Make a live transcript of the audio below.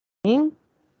Morning.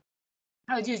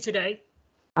 How are you today?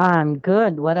 I'm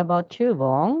good. What about you,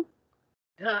 Vong?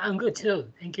 I'm good too.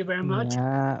 Thank you very much.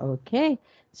 Yeah, okay.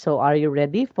 So are you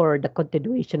ready for the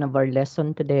continuation of our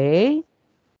lesson today?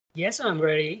 Yes, I'm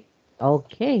ready.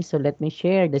 Okay, so let me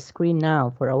share the screen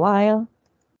now for a while.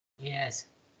 Yes.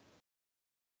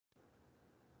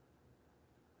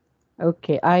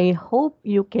 Okay, I hope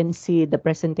you can see the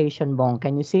presentation, Vong.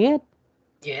 Can you see it?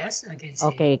 Yes, I can see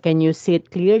it. Okay, can you see it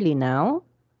clearly now?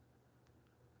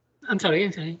 I'm sorry.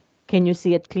 Can you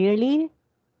see it clearly?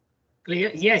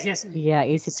 Clear? Yes. Yeah,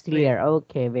 is It's it clear. clear?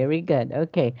 Okay, very good.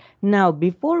 Okay. Now,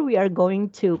 before we are going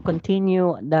to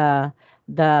continue the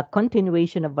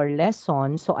continuation of our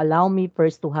lesson, so allow me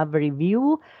first to have a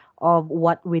review of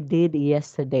what we did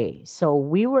yesterday. So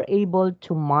we were able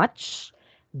to match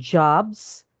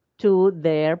jobs to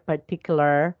their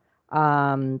particular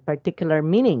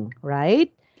meaning,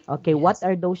 right? Okay, what Yes.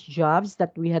 are those jobs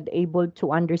that we had able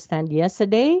to understand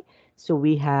yesterday? So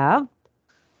we have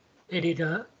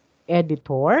Editor,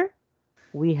 editor,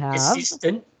 we have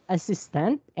assistant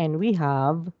assistant, and we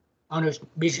have on a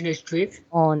business trip.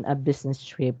 on a business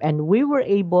trip. And we were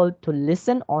able to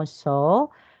listen also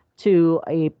to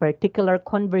a particular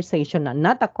conversation,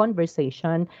 not a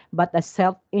conversation, but a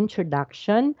self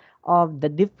introduction of the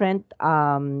different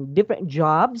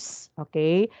jobs,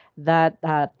 okay, that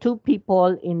two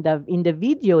people in the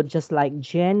video, just like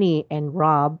Jenny and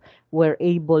Rob, were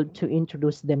able to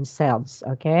introduce themselves,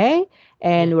 okay, Yeah.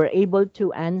 and were able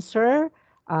to answer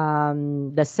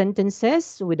the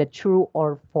sentences with a true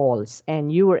or false,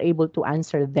 and you were able to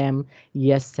answer them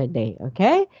yesterday.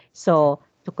 Okay, so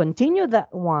to continue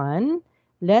that one,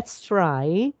 let's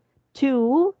try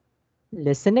to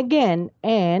listen again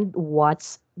and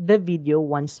watch the video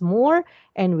once more,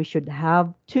 and we should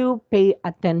have to pay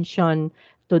attention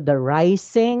to the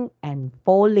rising and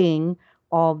falling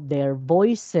of their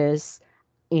voices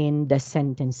in the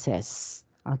sentences.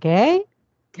 Okay?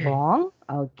 Okay. Bong?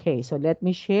 Okay, so let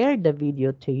me share the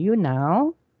video to you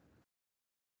now.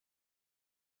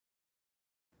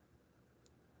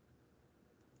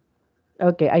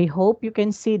 Okay, I hope you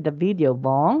can see the video,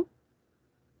 Bong.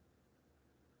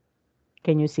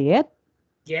 Can you see it?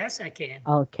 Yes, I can.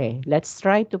 Okay, let's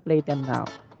try to play them now.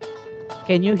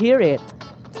 Can you hear it?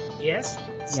 Yes,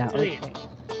 it's Yeah, clear. okay.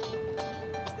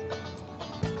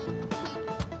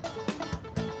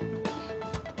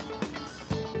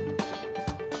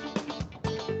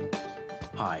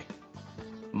 Hi,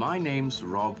 my name's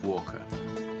Rob Walker.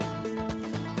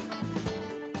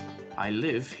 I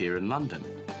live here in London.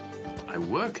 I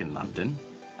work in London,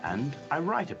 and I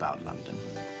write about London.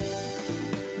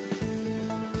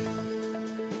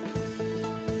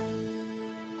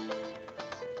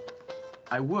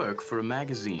 I work for a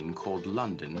magazine called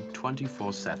London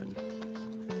 24/7.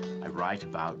 I write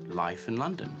about life in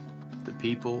London, the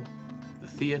people, the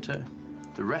theatre,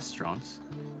 the restaurants.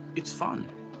 It's fun.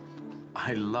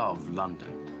 I love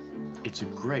London. It's a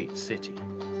great city.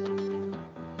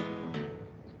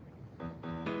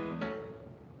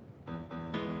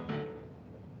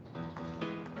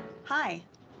 Hi,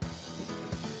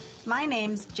 my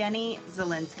name's Jenny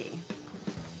Zielinski.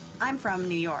 I'm from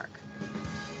New York,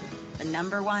 the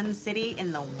 #1 city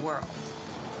in the world.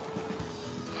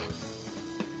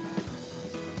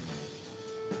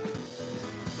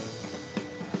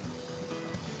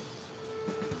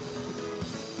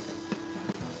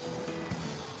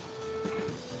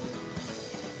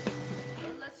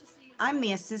 I'm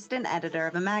the assistant editor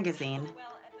of a magazine,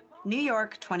 New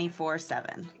York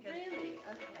 24/7.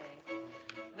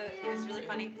 It's really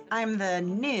funny. I'm the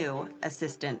new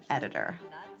assistant editor.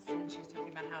 Nuts, and she was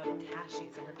talking about how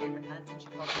cashews are her favorite nuts, and she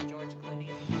called them George Clooney.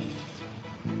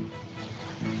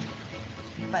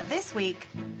 But this week,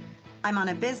 I'm on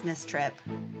a business trip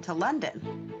to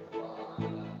London.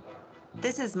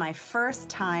 This is my first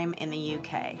time in the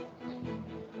UK.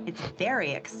 It's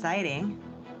very exciting.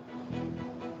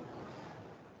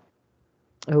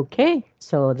 Okay,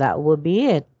 so that will be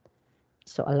it.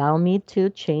 So allow me to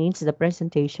change the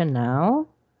presentation now.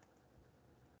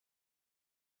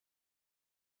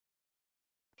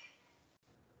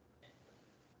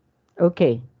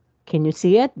 Okay, can you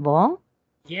see it, Bong?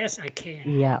 Yes, I can.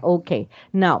 Yeah, okay.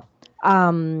 Now,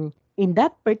 in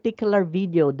that particular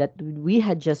video that we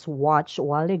had just watched a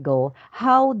while ago,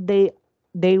 how they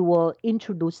will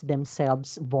introduce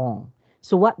themselves, Vong.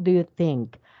 So what do you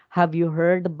think? Have you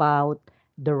heard about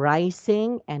the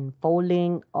rising and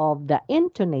falling of the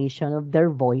intonation of their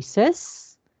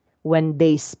voices when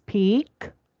they speak?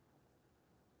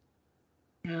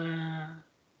 Uh,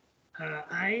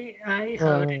 I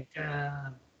heard Uh,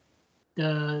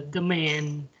 that the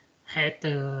man had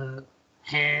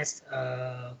has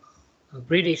a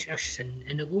British accent,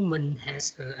 and the woman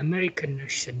has an American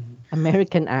accent.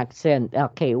 American accent.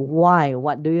 Okay, why?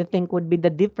 What do you think would be the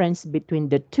difference between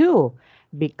the two?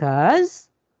 Because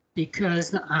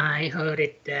Because I heard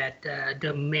it that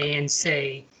the man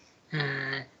say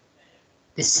uh,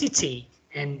 the city,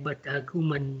 and but a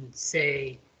woman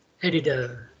say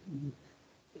editor.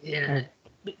 uh, Yeah,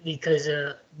 because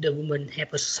the woman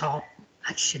have a soft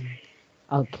accent.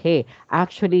 okay,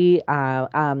 actually,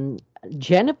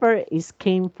 Jennifer is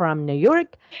came from New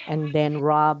York, and then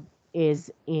Rob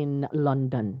is in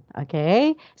London.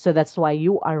 Okay, so that's why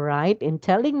you are right in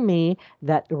telling me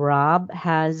that Rob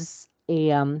has a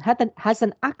has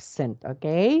an accent.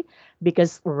 Okay,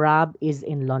 because Rob is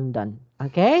in London.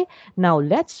 Okay, now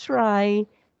let's try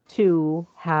to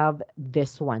have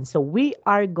this one. So we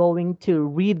are going to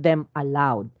read them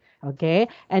aloud. Okay,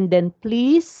 and then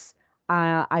please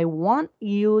I want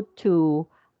you to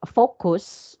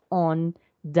focus on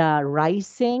the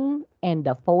rising and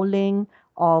the falling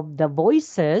of the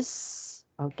voices.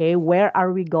 Okay, where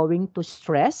are we going to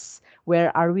stress?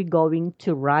 Where are we going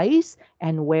to rise?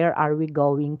 And where are we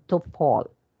going to fall?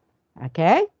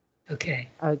 Okay? Okay.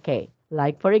 Okay.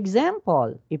 Like, for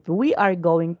example, if we are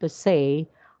going to say,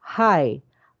 "Hi,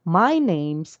 my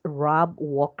name's Rob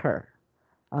Walker."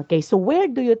 Okay, so where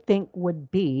do you think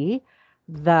would be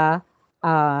the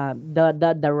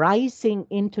the rising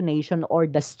intonation or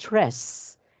the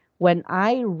stress when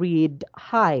I read,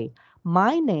 "Hi,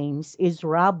 my name's is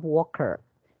Rob Walker."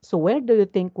 So where do you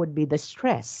think would be the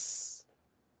stress?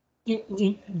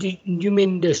 You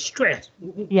mean the stress?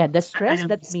 Yeah, the I stress don't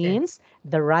that understand. means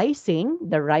the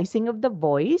rising of the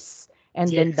voice,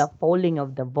 and then the Yes. falling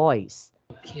of the voice.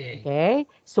 Okay. Okay.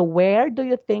 So where do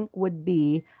you think would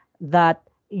be that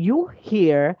you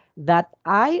hear that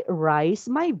I rise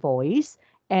my voice,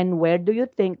 and where do you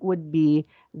think would be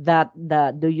that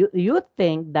the do you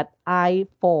think that I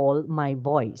fall my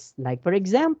voice? Like, for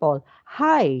example,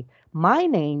 "Hi, my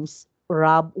name's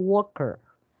Rob Walker."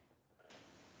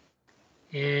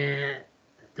 Uh,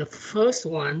 the first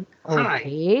one, hi.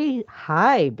 Okay.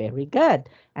 Hi, very good.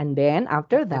 And then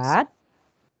after That's that,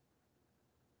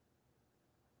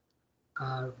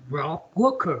 Rob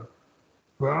Walker.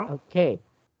 Rob. okay.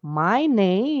 My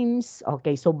name's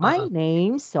okay. So my Okay.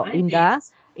 name. So My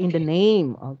name's in the okay.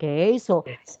 name. Okay. So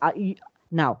Yes.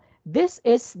 now this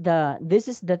is the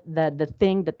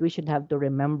thing that we should have to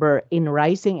remember in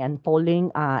rising and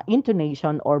falling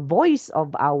intonation or voice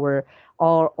of our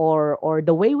or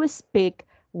the way we speak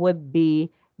would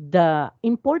be the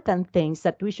important things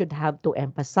that we should have to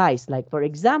emphasize. Like, for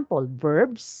example,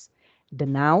 verbs, the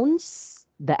nouns,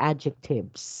 the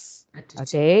adjectives. Attitude.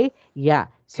 Okay. Yeah.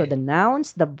 So the Okay.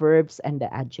 nouns, the verbs, and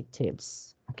the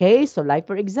adjectives. Okay. So, like,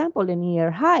 for example, in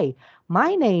here, "Hi,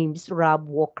 my name's Rob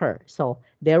Walker." So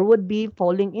there would be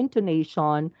falling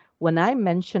intonation when I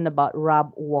mention about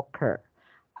Rob Walker.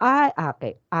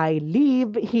 I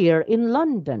live here in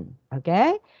London.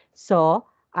 Okay. So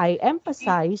I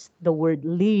emphasize the word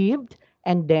lived,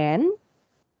 and then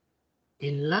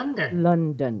In London.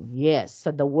 London. Yes.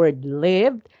 So the word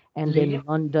lived and then Live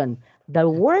London. The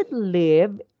word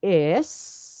live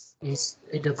is is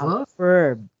the a verb.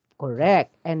 verb.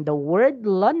 Correct. And the word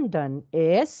London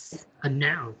is A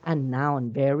noun. a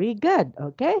noun. Very good.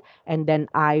 Okay. And then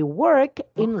I work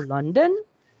in Work. London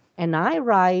and I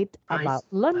write I about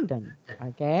London. London.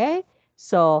 Okay.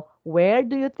 So where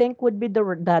do you think would be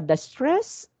the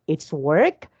stress? It's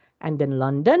work and then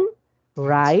London, Yes.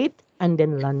 write and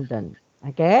then London.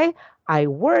 Okay. I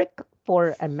work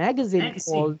for a magazine Magazine.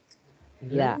 called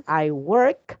yeah, London. I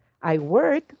work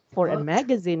for a Work.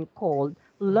 magazine called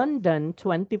London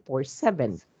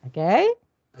 24/7. Okay?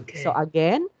 So Okay.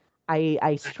 again,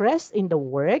 I stress in the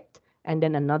work and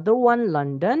then another one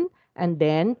London and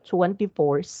then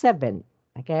 24/7.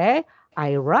 Okay?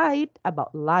 I write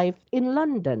about life in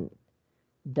London,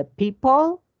 the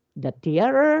people, the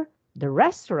theater, the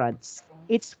restaurants.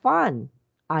 It's fun.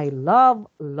 I love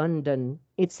London.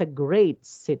 It's a great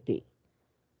city.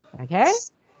 Okay?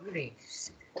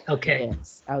 Great. Okay.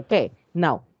 Yes. Okay.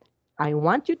 Now, I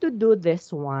want you to do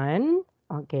this one.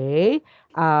 Okay.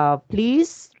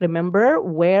 Please remember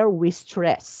where we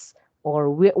stress or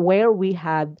where we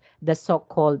had the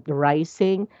so-called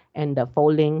rising and the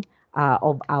falling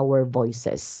of our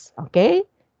voices. Okay.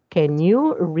 Can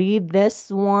you read this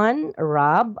one,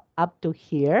 Rob, up to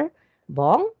here?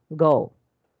 Bong, go.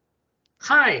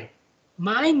 Hi,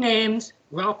 my name's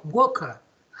Rob Walker.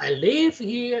 I live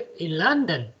here in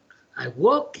London. I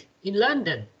work in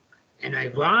London and I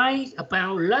write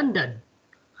about London.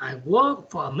 I work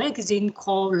for a magazine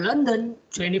called London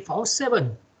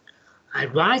 24/7. I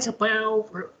write about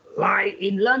life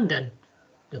in London,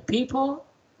 The people,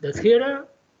 the theater,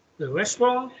 the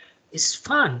restaurant is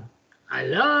fun. I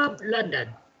love London.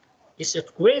 It's a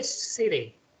great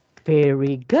city.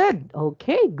 Very good.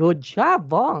 Okay, good job,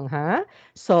 Bong, huh?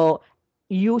 So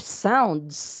you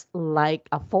sounds like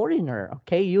a foreigner,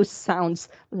 okay? You sounds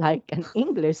like an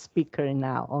English speaker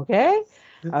now, okay?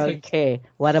 Thank you. Okay.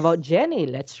 What about Jenny?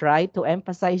 Let's try to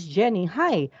emphasize Jenny.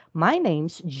 Hi, my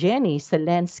name's Jenny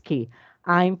Zelensky.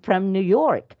 I'm from New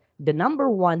York, the number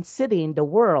one city in the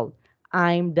world.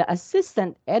 I'm the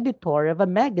assistant editor of a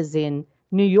magazine,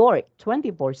 New York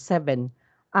 24/7.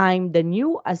 I'm the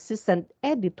new assistant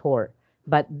editor,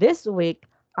 but this week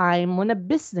I'm on a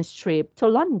business trip to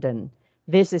London.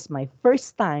 This is my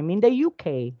first time in the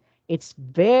UK. It's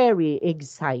very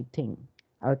exciting.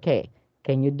 Okay,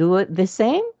 can you do it the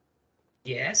same?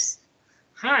 Yes.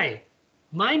 Hi,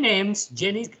 my name's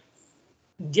Jenny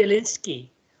Jelinski.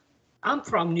 I'm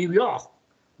from New York,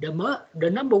 the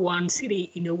number one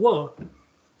city in the world.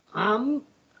 I'm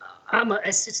I'm an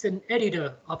assistant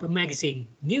editor of a magazine,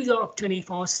 New York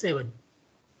 24/7.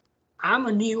 I'm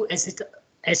a new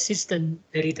assistant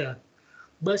editor,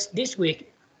 but this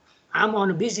week I'm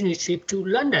on a business trip to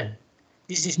London.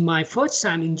 This is my first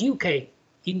time in UK.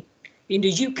 In in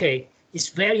the UK, it's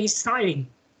very exciting.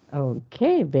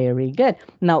 Okay, very good.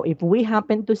 Now, if we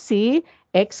happen to see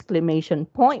exclamation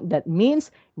point, that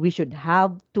means we should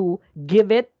have to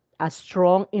give it a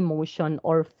strong emotion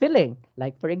or feeling.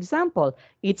 Like, for example,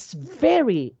 it's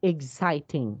very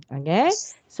exciting. Okay,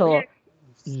 It's so very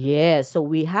yes, so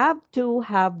we have to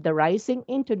have the rising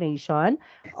intonation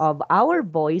of our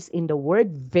voice in the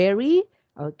word very,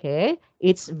 okay?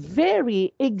 It's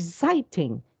very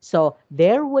exciting. So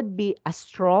there would be a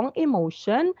strong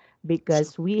emotion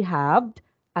because we have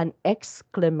an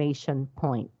exclamation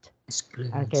point.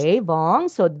 exclamation. Okay, Bong.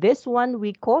 So this one,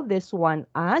 we call this one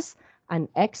as an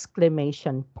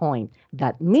exclamation point.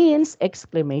 That means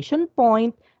exclamation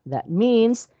point. That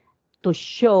means to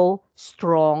show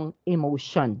strong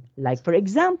emotion. Like, for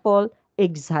example,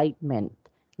 excitement.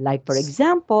 Like, for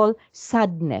example,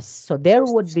 sadness. So there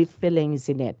would be feelings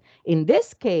in it. In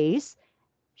this case,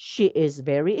 she is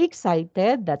very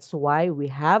excited. That's why we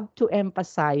have to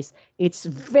emphasize it's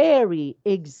very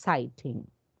exciting.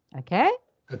 Okay?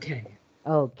 Okay.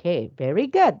 Okay, very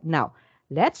good. Now,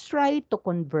 let's try to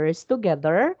converse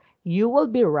together. You will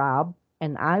be Rob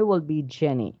and I will be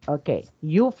Jenny. Okay,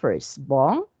 you first,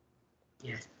 Bong.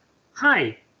 Yes.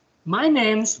 Hi, my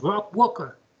name's Rob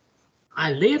Walker.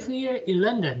 I live here in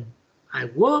London. I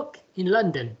work in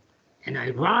London and I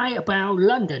write about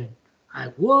London.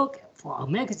 I work for a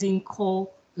magazine called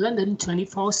London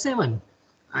 24/7.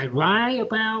 I write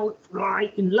about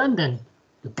life in London.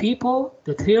 The people,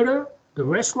 the theater, the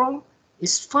restaurant.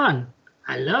 It's fun.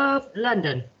 I love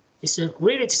London. It's a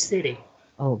great city.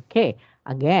 Okay.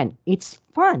 Again, it's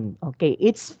fun. Okay.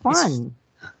 It's It's fun.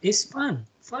 it's fun.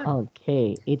 Fun.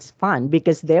 Okay. It's fun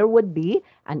because there would be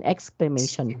an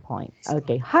exclamation point. It's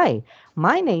Okay. fun. Hi,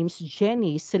 my name's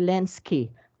Jenny Zelensky.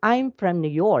 I'm from New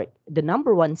York, the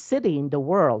number one city in the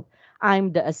world.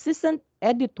 I'm the assistant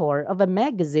editor of a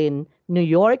magazine, New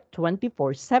York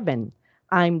 24/7.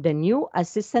 I'm the new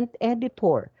assistant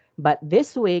editor. But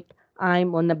this week,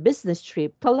 I'm on a business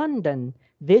trip to London.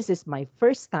 This is my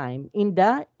first time in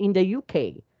the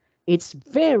UK. It's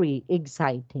very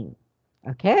exciting.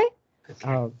 Okay? Okay.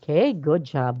 Okay, good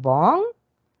job, Bong.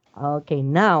 Okay,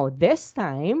 now this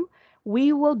time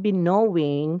we will be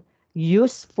knowing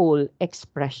useful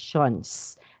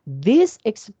expressions. These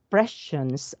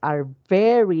expressions are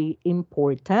very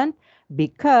important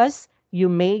because you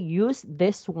may use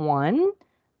this one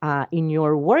in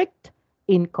your work,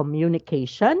 in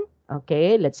communication.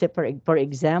 Okay, let's say for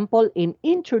example, in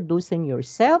introducing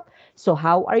yourself. So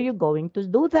how are you going to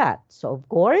do that? So of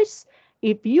course,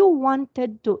 if you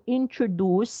wanted to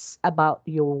introduce about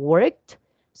your work,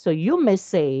 so you may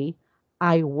say,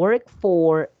 I work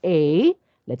for a,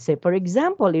 let's say, for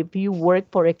example, if you work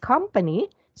for a company,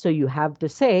 so you have to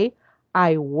say,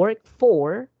 I work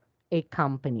for a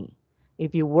company.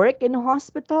 If you work in a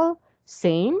hospital,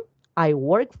 same, I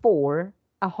work for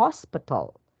a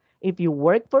hospital. If you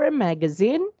work for a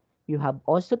magazine, you have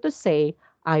also to say,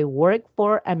 I work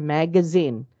for a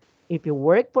magazine. If you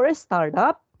work for a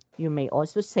startup, you may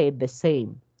also say the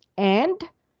same. And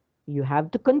you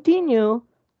have to continue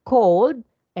code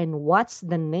and what's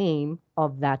the name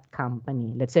of that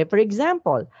company. Let's say, for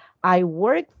example, I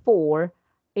work for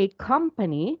a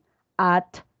company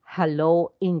at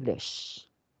Hello English.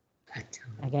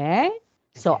 Okay?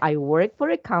 So Okay. I work for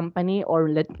a company, or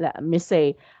let me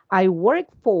say, I work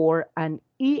for an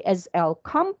ESL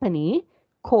company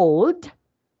called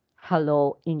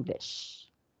Hello English.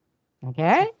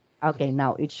 Okay? Okay,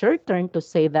 now it's your turn to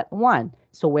say that one.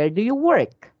 So where do you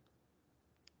work?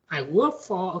 I work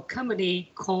for a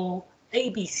company called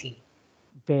ABC.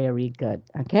 Very good.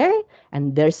 Okay.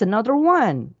 And there's another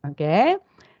one. Okay.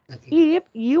 Okay. If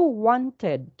you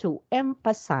wanted to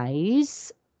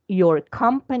emphasize your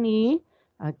company,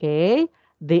 okay,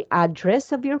 the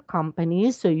address of your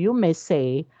company, so you may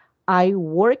say, I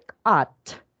work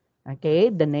at, okay,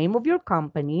 the name of your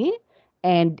company,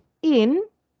 and in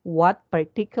what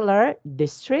particular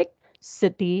district,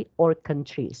 city, or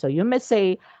country. So you may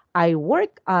say, I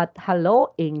work at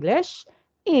Hello English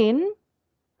in.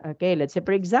 Okay, let's say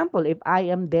for example, if I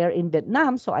am there in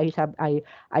Vietnam, so I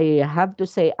have to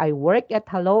say I work at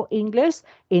Hello English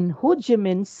in Ho Chi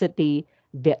Minh City,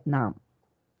 Vietnam.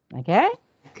 Okay?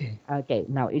 Okay. Okay,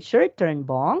 now it's your turn,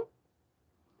 Bong.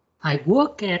 I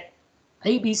work at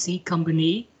ABC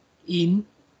company in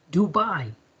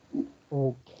Dubai.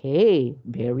 Okay,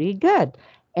 very good.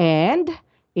 And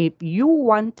if you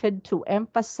wanted to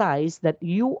emphasize that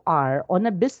you are on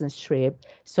a business trip,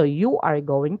 so you are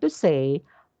going to say,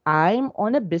 I'm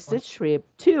on a business trip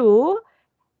to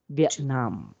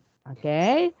Vietnam.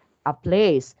 Okay, a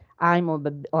place. I'm on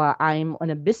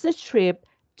a business trip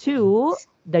to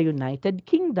the United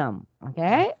Kingdom.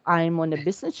 Okay, I'm on a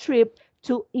business trip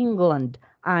to England.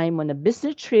 I'm on a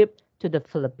business trip to the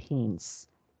Philippines.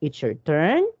 It's your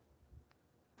turn.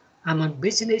 I'm on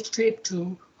business trip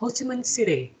to Ho Chi Minh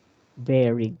City.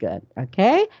 Very good.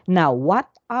 Okay, now what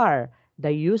are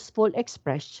the useful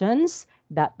expressions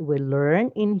that we learn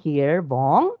in here,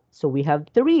 Bong? So we have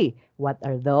three. What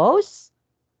are those?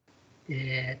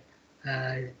 That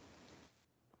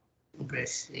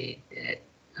let's say that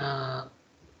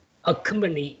a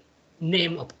company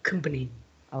name of company.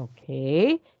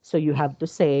 Okay, so you have to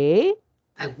say,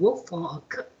 I work for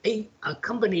a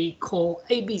company called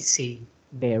ABC.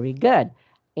 very good.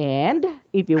 And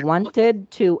if you wanted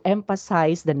to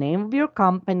emphasize the name of your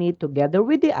company together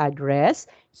with the address,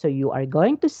 so you are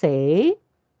going to say,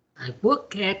 I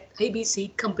work at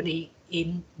ABC company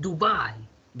in Dubai.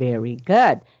 very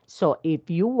good. So if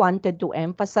you wanted to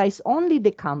emphasize only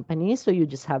the company, so you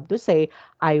just have to say,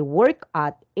 I work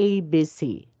at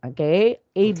ABC, okay?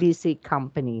 ABC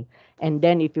company. And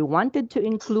then if you wanted to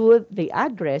include the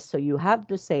address, so you have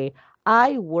to say,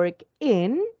 I work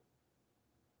in,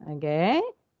 okay,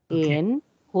 Okay. in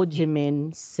Ho Chi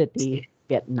Minh City,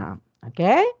 Vietnam.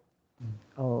 Okay?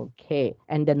 Okay.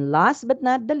 And then last but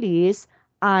not the least,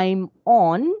 I'm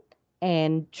on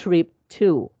and trip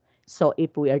to. So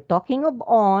if we are talking of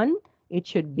on, it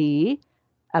should be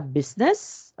a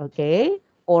business, okay?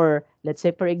 Or let's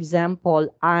say, for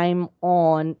example, I'm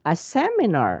on a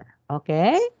seminar,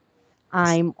 okay?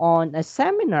 I'm on a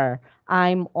seminar.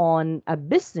 I'm on a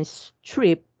business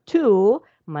trip to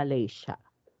Malaysia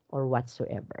or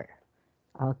whatsoever.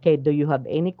 Okay, do you have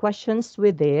any questions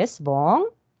with this, Bong?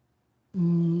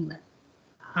 Mm,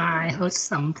 I heard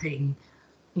something.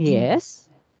 You Yes.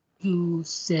 you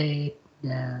said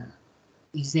the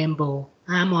example.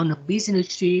 I'm on a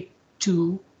business trip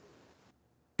to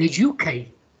the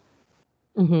UK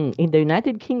In the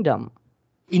United Kingdom.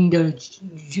 in the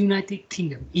United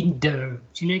Kingdom. In the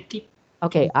United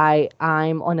Okay, Kingdom,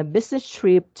 I'm on a business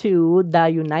trip to the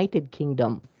United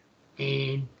Kingdom.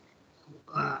 and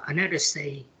another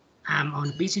say I'm on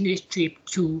a business trip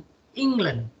to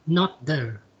England, not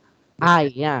there.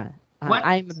 Yeah. What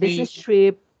I'm a say? business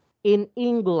trip in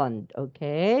England.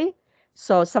 Okay.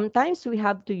 So sometimes we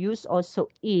have to use also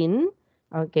in,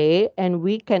 okay, and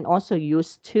we can also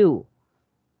use to,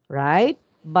 right?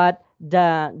 But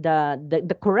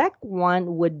the correct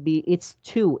one would be it's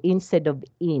to instead of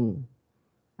in.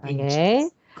 In Okay.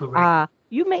 correct.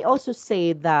 You may also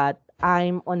say that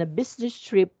I'm on a business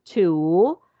trip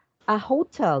to a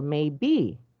hotel,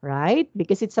 maybe, right?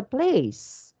 Because it's a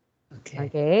place. Okay.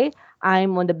 Okay.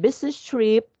 I'm on the business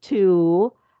trip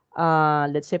to,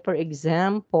 let's say, for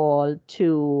example,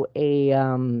 to a,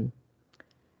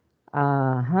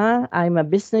 I'm a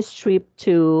business trip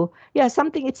to, yeah,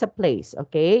 something, it's a place.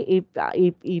 Okay.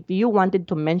 If you wanted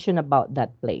to mention about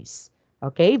that place.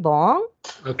 Okay, Bong?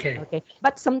 Okay. Okay.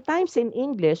 But sometimes in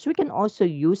English, we can also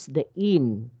use the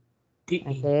in. The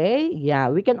in. Okay. Yeah.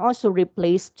 We can also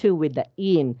replace to with the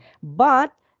in.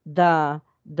 But the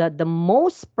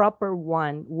most proper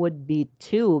one would be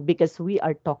to because we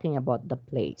are talking about the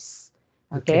place.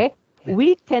 Okay. Okay.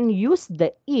 We can use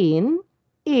the in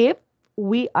if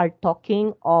we are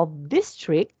talking of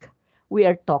district, we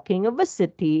are talking of a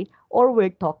city, or we're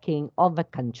talking of a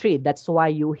country. That's why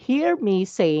you hear me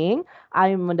saying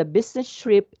I'm on a business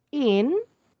trip in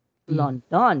In.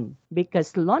 London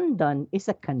because London is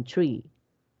a country,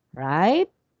 right?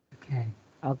 Okay.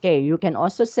 Okay, you can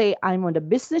also say I'm on a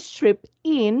business trip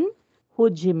in Ho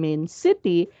Chi Minh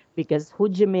City because Ho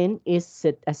Chi Minh is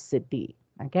a city.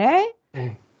 Okay?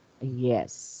 Okay.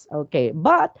 Yes. Okay.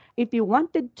 But if you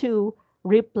wanted to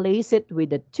replace it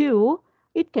with a to,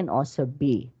 it can also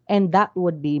be. And that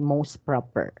would be most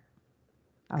proper.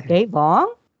 Okay. Okay,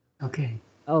 Vong? Okay.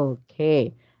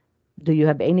 Okay. Do you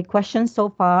have any questions so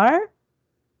far?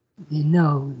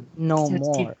 No, No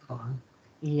just keep more. on.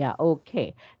 Yeah,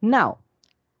 okay. Now,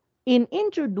 in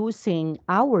introducing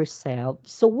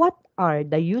ourselves, so what are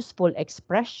the useful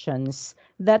expressions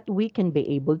that we can be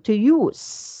able to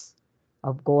use?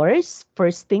 Of course,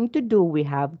 first thing to do, we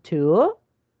have to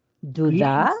do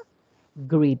the Greetings.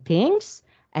 greetings,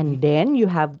 and then you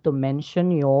have to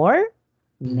mention your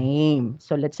Mm. name.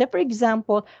 So let's say, for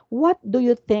example, what do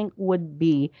you think would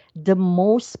be the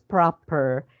most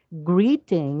proper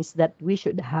greetings that we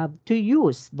should have to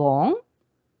use, Bong?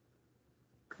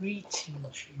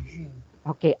 Greetings to you.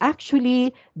 Okay,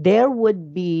 actually, there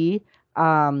would be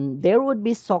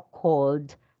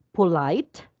so-called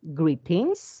polite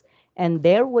greetings, and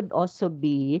there would also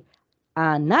be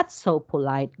not so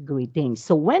polite greetings.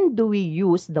 So when do we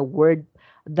use the word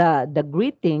the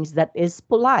greetings that is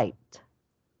polite?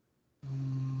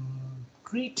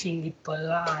 Greeting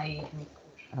polite.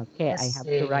 Okay, I Let's have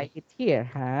to say write it here,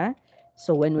 huh?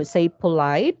 So when we say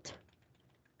polite,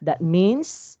 that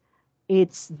means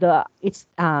the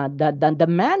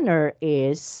manner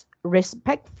is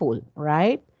respectful,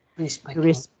 right?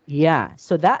 respectful. Yeah.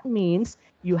 So that means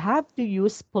you have to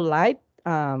use polite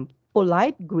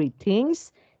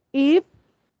greetings if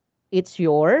it's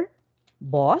your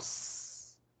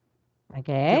boss.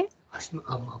 Your Okay. boss.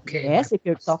 Okay, my Yes, if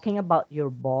you're boss. talking about your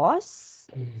boss,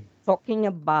 Mm. talking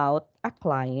about a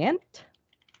client,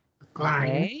 A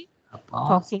client, okay, a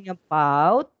boss, talking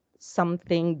about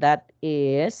something that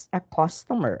is a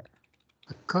customer.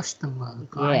 a customer, a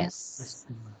client, Yes.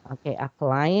 customer. Okay, a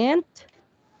client,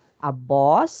 a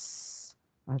boss,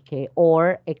 okay,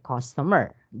 or a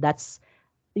customer. That's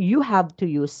you have to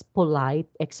use polite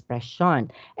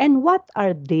expression. And what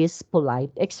are these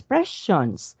polite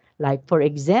expressions? Like for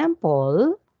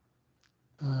example,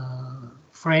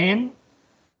 Friend,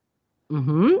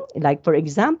 like for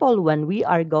example, when we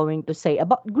are going to say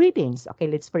about greetings, okay,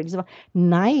 let's for example,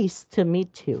 nice to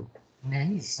meet you.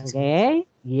 nice to meet Okay?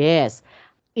 Yes.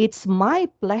 It's my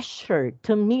pleasure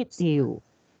to meet you. you.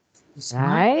 It's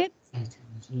my Right? pleasure to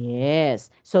meet Yes.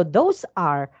 So those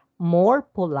are more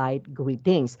polite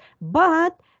greetings.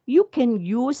 But you can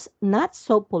use not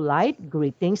so polite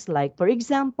greetings like, for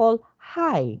example,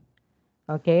 hi.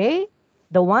 Okay?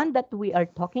 The one that we are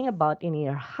talking about in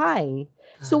here, hi.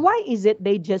 you. So why is it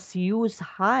they just use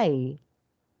hi?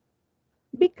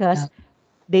 Uh, Because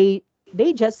they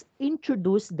just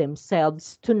introduce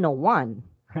themselves to no one,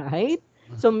 right?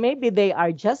 So maybe they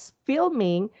are just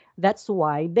filming, that's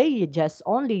why they just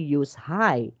only use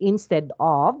hi instead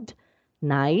of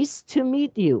nice to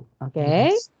meet you,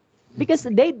 okay? nice. Because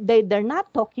they're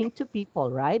not talking to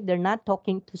people, right? They're not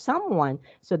talking to someone,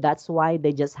 so that's why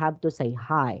they just have to say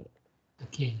hi,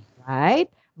 Okay. right?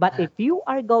 But Uh, if you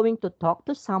are going to talk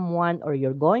to someone or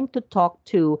you're going to talk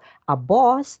to a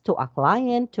boss, to a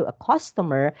client, to a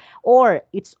customer, or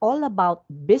it's all about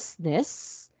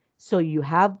business, so you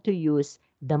have to use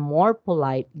the more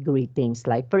polite greetings.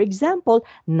 Like for example,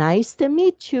 nice to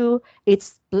meet you.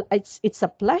 It's a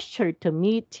pleasure to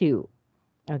meet you.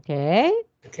 Okay?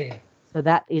 okay. So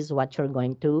that is what you're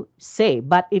going to say.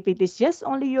 But if it is just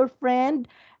only your friend,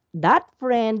 that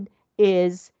friend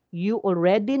is you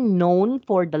already known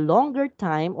for the longer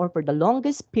time or for the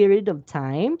longest period of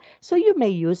time. So you may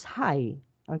use hi.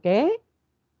 Okay?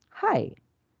 Hi.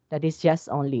 That is just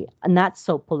only a not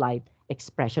so polite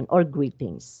expression or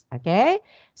greetings. Okay?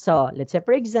 So let's say,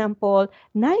 for example,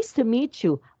 nice to meet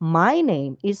you. My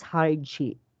name is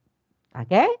Hargie.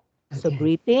 Okay? So Okay.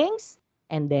 greetings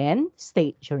and then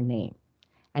state your name.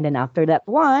 And then after that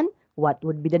one, what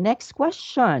would be the next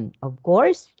question? Of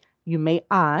course, you may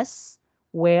ask,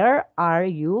 where are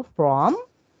you from?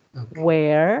 Okay.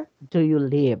 Where do you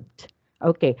live?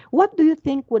 Okay, what do you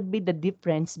think would be the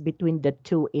difference between the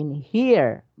two in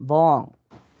here, Bong?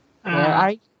 Where Uh,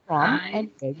 are you from I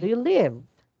and where do you live?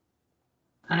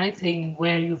 I think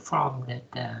where you from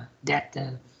that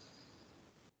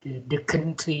the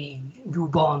country you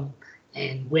born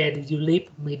and where do you live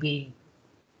maybe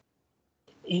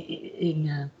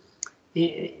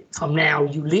from now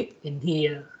you live in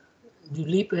here you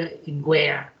live in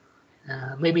where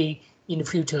maybe in the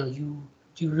future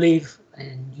you live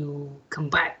and you come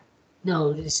back.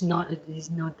 No, it's not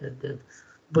the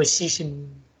position,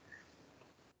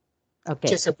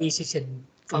 Okay, just a position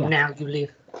From Yeah. now you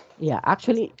live. Yeah,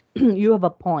 actually, you have a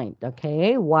point.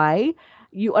 Okay, why?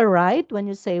 You are right when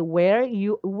you say where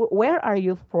are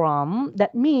you from?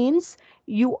 That means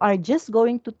you are just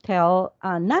going to tell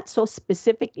not so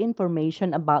specific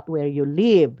information about where you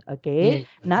live. Okay, Yes.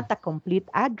 not a complete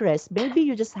address. Maybe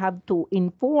you just have to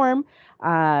inform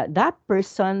that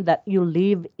person that you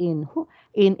live in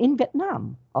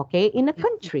Vietnam. Okay, in a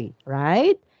country,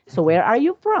 right? So Okay. where are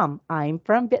you from? I'm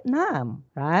from Vietnam,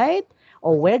 right?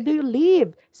 Or Okay. where do you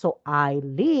live? So I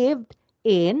lived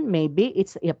in, maybe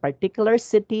it's a particular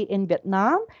city in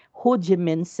Vietnam, Ho Chi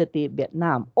Minh City,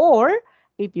 Vietnam. Or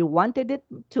if you wanted it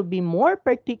to be more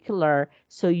particular,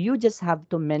 so you just have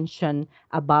to mention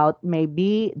about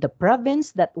maybe the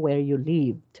province that where you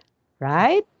lived,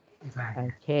 right? Right.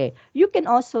 Okay. You can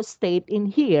also state in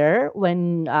here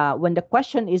when the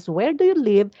question is where do you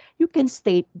live, you can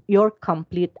state your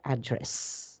complete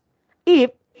address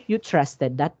if you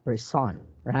trusted that person,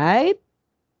 right?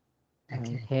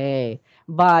 Okay. Okay.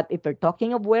 But if you're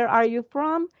talking of where are you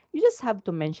from, you just have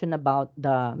to mention about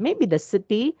the maybe the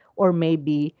city or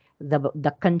maybe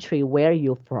the country where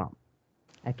you're from.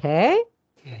 Okay?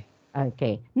 Okay.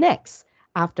 Okay. Next,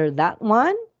 after that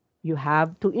one, you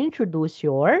have to introduce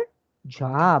your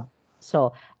job.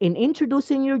 So, in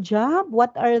introducing your job,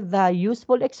 what are the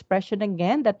useful expression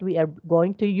again that we are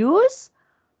going to use?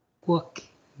 Work.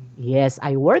 Yes,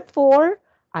 I work for,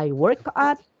 I work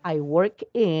at, I work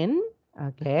in.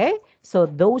 Okay. So,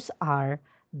 those are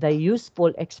the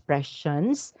useful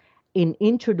expressions in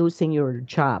introducing your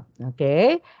job.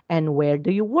 Okay. And where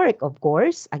do you work? Of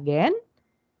course, again,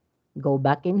 go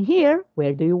back in here.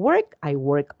 Where do you work? I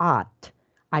work at.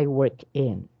 I work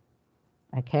in.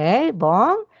 Okay,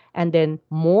 Bong. And then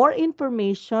more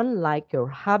information like your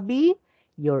hobby,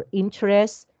 your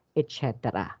interests,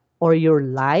 etc. Or your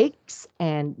likes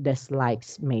and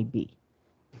dislikes maybe.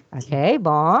 Okay,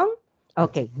 Bong. Okay.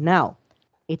 Okay, now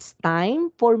it's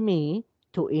time for me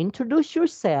to introduce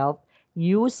yourself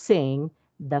using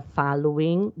the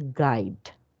following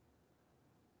guide.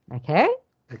 Okay?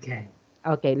 Okay.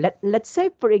 Okay, let's say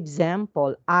for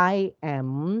example, I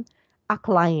am a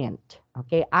client.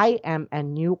 Okay, I am a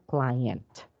new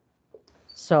client.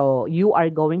 So you are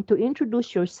going to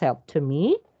introduce yourself to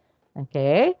me.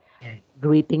 Okay, Okay.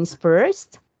 greetings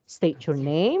first. State your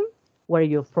name, where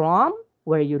you're from,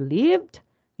 where you lived,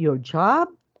 your job,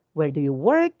 where do you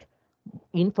work,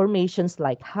 informations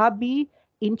like hobby,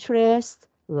 interest,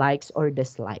 likes or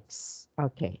dislikes.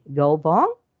 Okay, go Vong.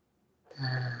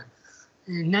 Uh,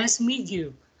 nice to meet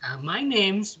you. My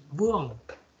name's Vuong.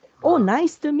 Oh, Uh,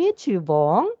 nice to meet you,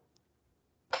 Vong.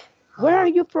 Where are uh,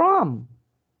 you from?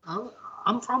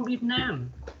 I'm from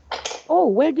Vietnam, Oh,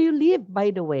 where do you live,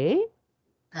 by the way?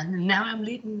 and now I'm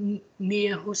living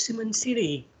near Ho Chi Minh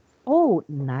City. Oh,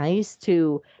 nice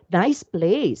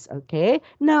place. Okay.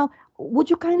 Now, would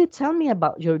you kindly tell me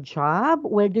about your job?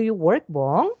 Where do you work,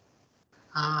 Bong?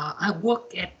 I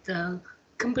work at a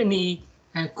company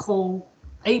called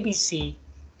ABC.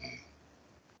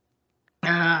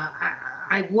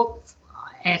 I work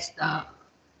as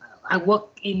I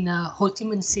work in Ho Chi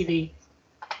Minh City.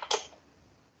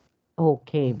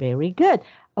 Okay, very good.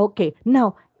 Okay.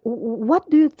 Now, what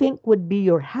do you think would be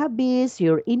your hobbies,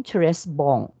 your interests,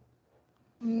 Bong?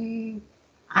 Mm,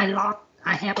 I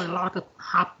have a lot of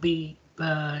hobby,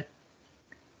 but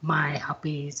my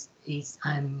hobbies is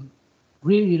I'm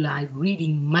really like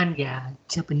reading manga,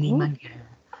 Japanese Oh, manga.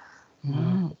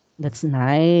 Mm, wow, that's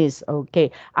nice.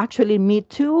 Okay. Actually, me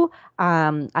too.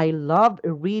 I love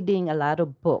reading a lot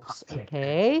of books. okay.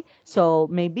 Okay. So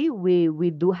maybe we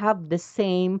do have the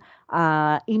same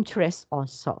interest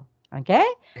also. Okay.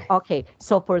 Okay.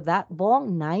 So for that,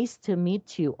 Bong, nice to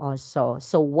meet you also.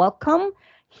 So welcome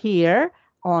here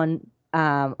on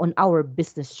our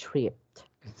business trip.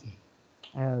 Okay.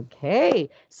 Okay,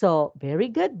 so very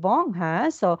good, Bong, huh?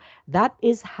 So that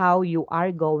is how you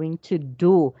are going to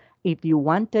do if you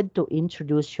wanted to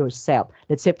introduce yourself.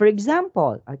 Let's say, for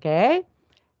example, okay,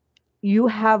 you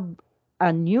have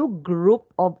a new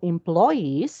group of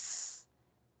employees,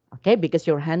 okay, because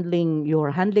you're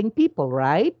handling people,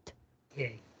 right?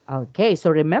 Okay. Okay, so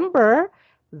remember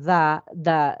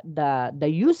the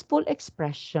useful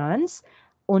expressions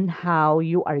on how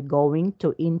you are going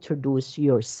to introduce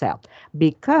yourself.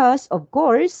 Because of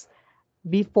course,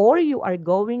 before you are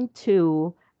going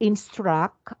to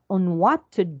instruct on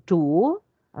what to do,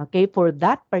 okay, for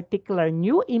that particular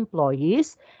new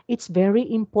employees, it's very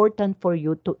important for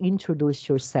you to introduce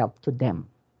yourself to them.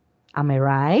 Am I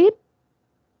right?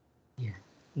 Yeah.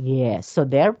 Yes. So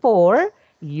therefore,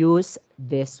 use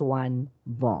this one,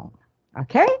 Vong.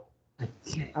 Okay?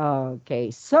 Okay.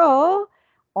 Okay. So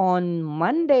on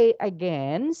Monday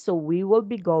again, so we will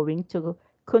be going to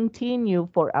continue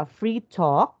for a free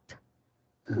talk.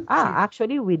 Okay.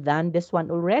 Actually, we done this one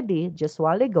already just a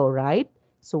while ago, right?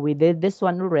 So we did this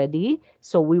one already.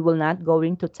 So we will not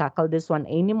going to tackle this one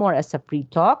anymore as a free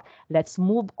talk. Let's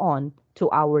move on to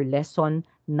our lesson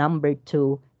number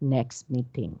 2 next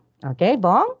meeting. Okay,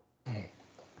 Bong? Okay.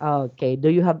 Okay. Do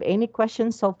you have any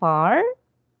questions so far?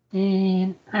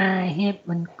 And I have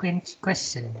one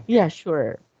question. Yeah,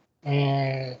 sure.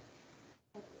 Uh,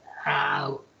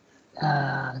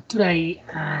 uh, Today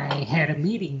I had a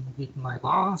meeting with my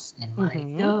boss and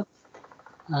Mm-hmm. myself.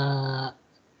 Uh,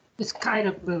 it's kind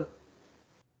of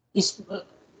is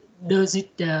does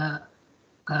it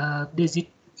does it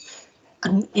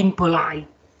impolite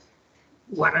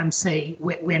what I'm saying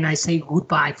when I say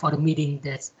goodbye for the meeting?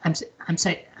 That I'm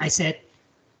say I said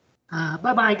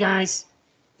bye bye guys.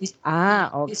 It's,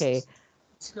 Okay.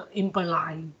 it's not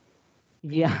impolite.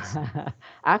 Yeah. Yes.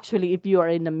 Actually, if you are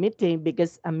in a meeting,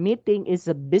 because a meeting is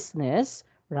a business,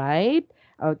 right?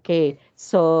 Okay.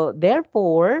 So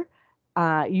therefore,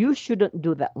 you shouldn't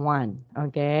do that one.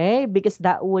 Okay. Because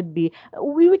that would be,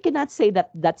 we cannot say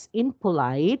that that's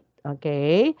impolite.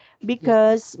 Okay. Yes.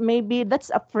 Because maybe that's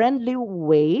a friendly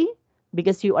way,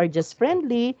 because you are just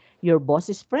friendly, your boss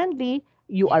is friendly,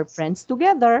 you are Yes. friends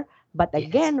together. But Yes.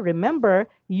 again, remember,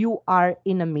 you are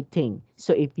in a meeting.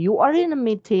 So if you are in a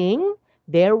meeting,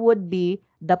 there would be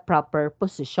the proper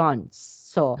positions.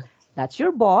 So that's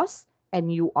your boss,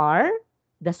 and you are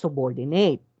the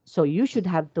subordinate. So you should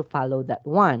have to follow that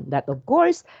one. That, of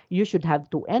course, you should have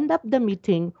to end up the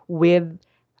meeting with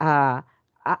uh,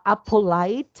 a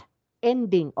polite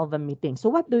ending of a meeting. So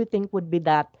what do you think would be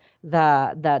that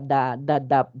the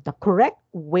correct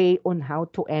way on how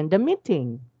to end a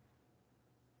meeting?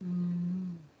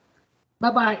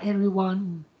 Bye bye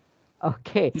everyone.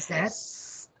 Okay. Is that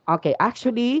Okay,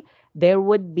 actually, there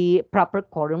would be proper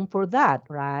quorum for that,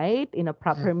 right? In a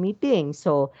uh, proper meeting.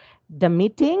 So the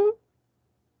meeting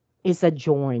is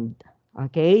adjourned.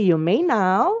 Okay, you may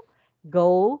now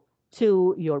go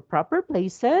to your proper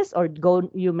places, or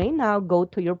you may now go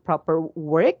to your proper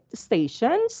work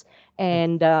stations,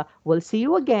 and we'll see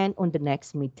you again on the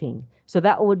next meeting. So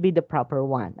that would be the proper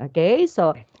one. Okay,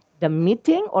 so the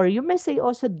meeting, or you may say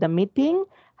also, the meeting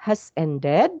has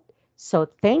ended. So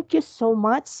thank you so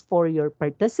much for your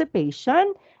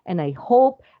participation, and I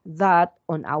hope that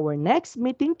on our next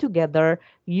meeting together,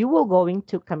 you will going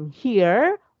to come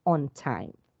here on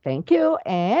time. Thank you,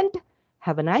 and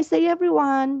have a nice day,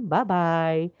 everyone. Bye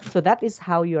bye. So that is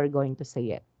how you are going to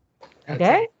say it.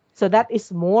 Okay? okay. So that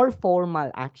is more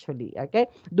formal, actually. Okay?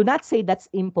 Do not say that's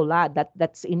impolite.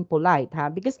 That's impolite, huh?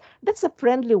 Because that's a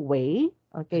friendly way.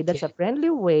 Okay, that's a Okay. friendly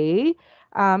way.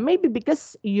 Maybe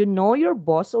because you know your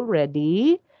boss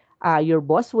already. Your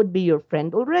boss would be your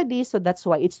friend already, so that's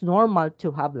why it's normal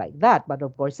to have like that. But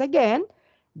of course, again,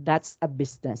 that's a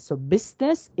business. So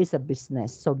business is a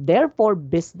business. So therefore,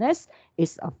 business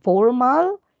is a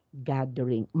formal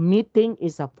gathering. Meeting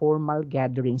is a formal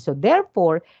gathering. So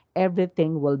therefore,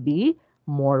 everything will be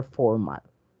more formal.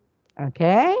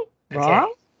 Okay, Okay.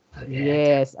 Bong? Okay. I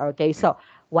got. Yes. Okay. So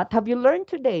what have you learned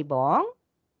today, Bong?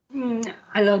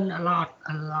 I learned a lot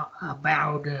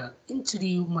about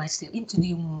introduce myself,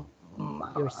 introduce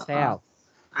Yourself.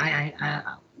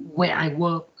 where I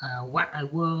work, what I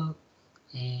work,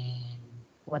 and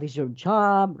What is your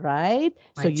job, right?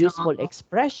 So my job. useful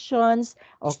expressions.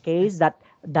 Okay,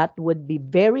 that would be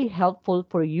very helpful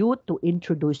for you to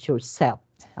introduce yourself.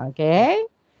 Okay.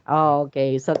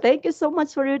 Okay, so thank you so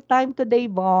much for your time today,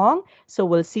 Bong. So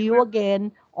we'll see you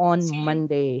again on See you.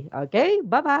 Monday. Okay,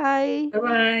 bye bye. Bye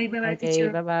bye. Bye bye, Okay, teacher.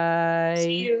 bye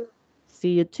See bye. you.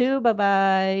 See you too. Bye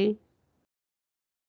bye.